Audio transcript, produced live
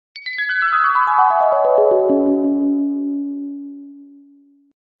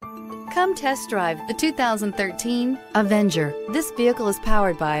Come test drive the 2013 Avenger. This vehicle is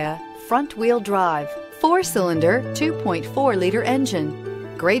powered by a front-wheel drive, 4-cylinder, 2.4-liter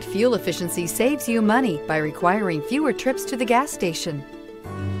engine. Great fuel efficiency saves you money by requiring fewer trips to the gas station.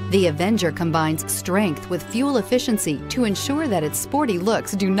 The Avenger combines strength with fuel efficiency to ensure that its sporty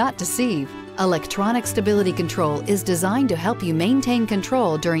looks do not deceive. Electronic stability control is designed to help you maintain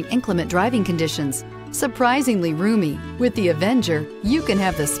control during inclement driving conditions. Surprisingly roomy, with the Avenger, you can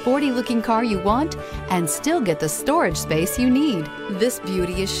have the sporty-looking car you want and still get the storage space you need. This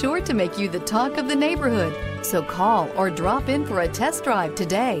beauty is sure to make you the talk of the neighborhood, so call or drop in for a test drive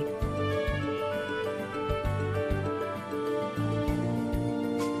today.